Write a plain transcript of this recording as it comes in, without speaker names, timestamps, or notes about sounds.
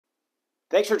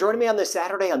Thanks for joining me on this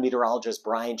Saturday. I'm meteorologist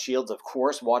Brian Shields, of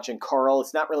course, watching Karl.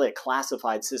 It's not really a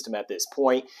classified system at this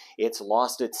point. It's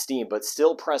lost its steam, but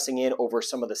still pressing in over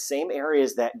some of the same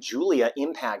areas that Julia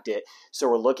impacted. So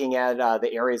we're looking at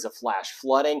the areas of flash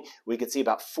flooding. We could see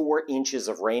about 4 inches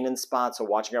of rain in spots, so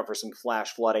watching out for some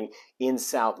flash flooding in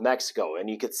South Mexico. And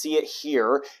you could see it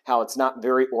here, how it's not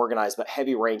very organized, but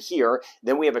heavy rain here.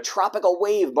 Then we have a tropical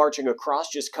wave marching across,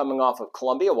 just coming off of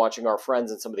Colombia, watching our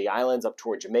friends in some of the islands up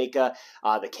toward Jamaica.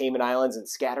 The Cayman Islands, and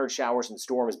scattered showers and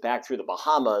storms back through the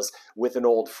Bahamas with an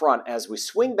old front. As we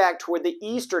swing back toward the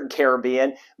eastern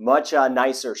Caribbean, much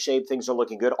nicer shape. Things are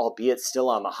looking good, albeit still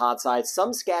on the hot side.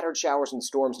 Some scattered showers and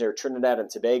storms near Trinidad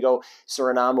and Tobago,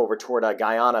 Suriname over toward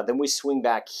Guyana. Then we swing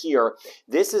back here.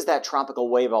 This is that tropical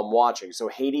wave I'm watching. So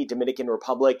Haiti, Dominican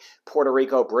Republic, Puerto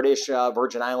Rico, British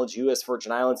Virgin Islands, U.S.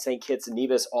 Virgin Islands, St. Kitts and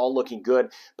Nevis, all looking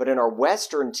good. But in our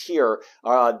western tier,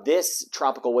 this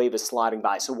tropical wave is sliding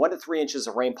by. So 1 to 3 inches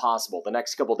of rain possible the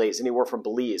next couple days, anywhere from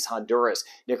Belize, Honduras,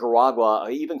 Nicaragua,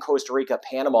 even Costa Rica,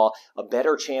 Panama, a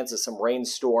better chance of some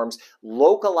rainstorms,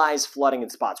 localized flooding in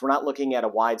spots. We're not looking at a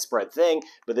widespread thing,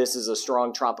 but this is a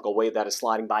strong tropical wave that is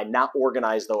sliding by, not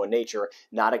organized though in nature,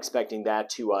 not expecting that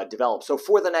to develop. So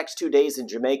for the next 2 days in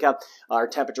Jamaica, our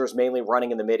temperatures mainly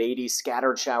running in the mid-80s,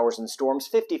 scattered showers and storms,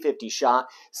 50-50 shot,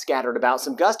 scattered about,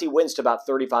 some gusty winds to about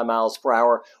 35 miles per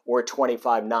hour or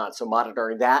 25 knots. So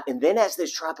monitoring that. And then as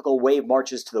this tropical wave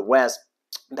marches to the west,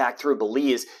 back through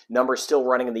Belize, numbers still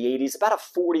running in the 80s, about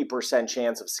a 40%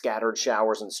 chance of scattered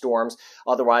showers and storms.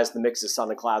 Otherwise, the mix of sun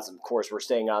and clouds, of course, we're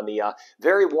staying on the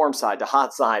very warm side to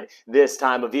hot side this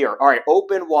time of year. All right,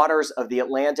 open waters of the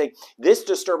Atlantic. This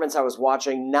disturbance I was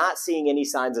watching, not seeing any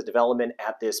signs of development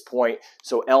at this point.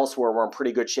 So elsewhere, we're in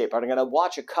pretty good shape. I'm going to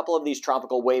watch a couple of these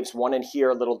tropical waves, one in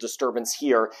here, a little disturbance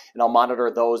here, and I'll monitor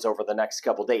those over the next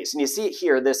couple days. And you see it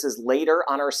here. This is later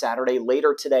on our Saturday,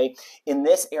 later today. In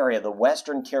this area, the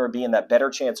western Caribbean, that better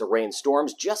chance of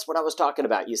rainstorms, just what I was talking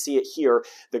about. You see it here,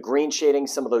 the green shading,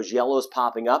 some of those yellows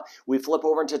popping up. We flip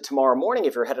over into tomorrow morning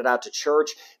if you're headed out to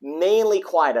church, mainly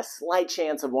quiet, a slight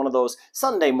chance of one of those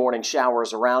Sunday morning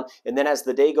showers around. And then as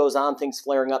the day goes on, things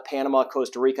flaring up, Panama,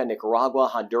 Costa Rica, Nicaragua,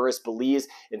 Honduras, Belize,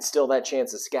 and still that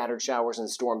chance of scattered showers and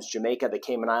storms, Jamaica, the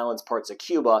Cayman Islands, parts of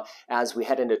Cuba, as we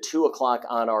head into 2 o'clock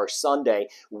on our Sunday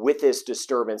with this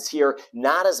disturbance here.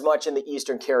 Not as much in the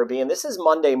eastern Caribbean. This is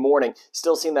Monday morning.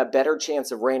 Still seeing that better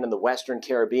chance of rain in the western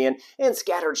Caribbean and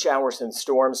scattered showers and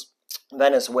storms.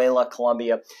 Venezuela,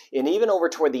 Colombia, and even over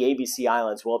toward the ABC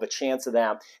Islands, we'll have a chance of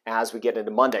that as we get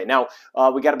into Monday. Now,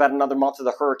 we got about another month of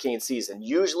the hurricane season.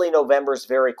 Usually November is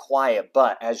very quiet,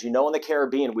 but as you know in the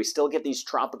Caribbean, we still get these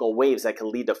tropical waves that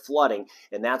can lead to flooding,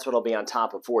 and that's what I'll be on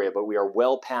top of for you. But we are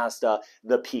well past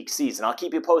the peak season. I'll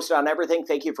keep you posted on everything.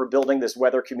 Thank you for building this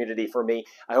weather community for me.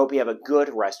 I hope you have a good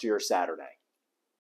rest of your Saturday.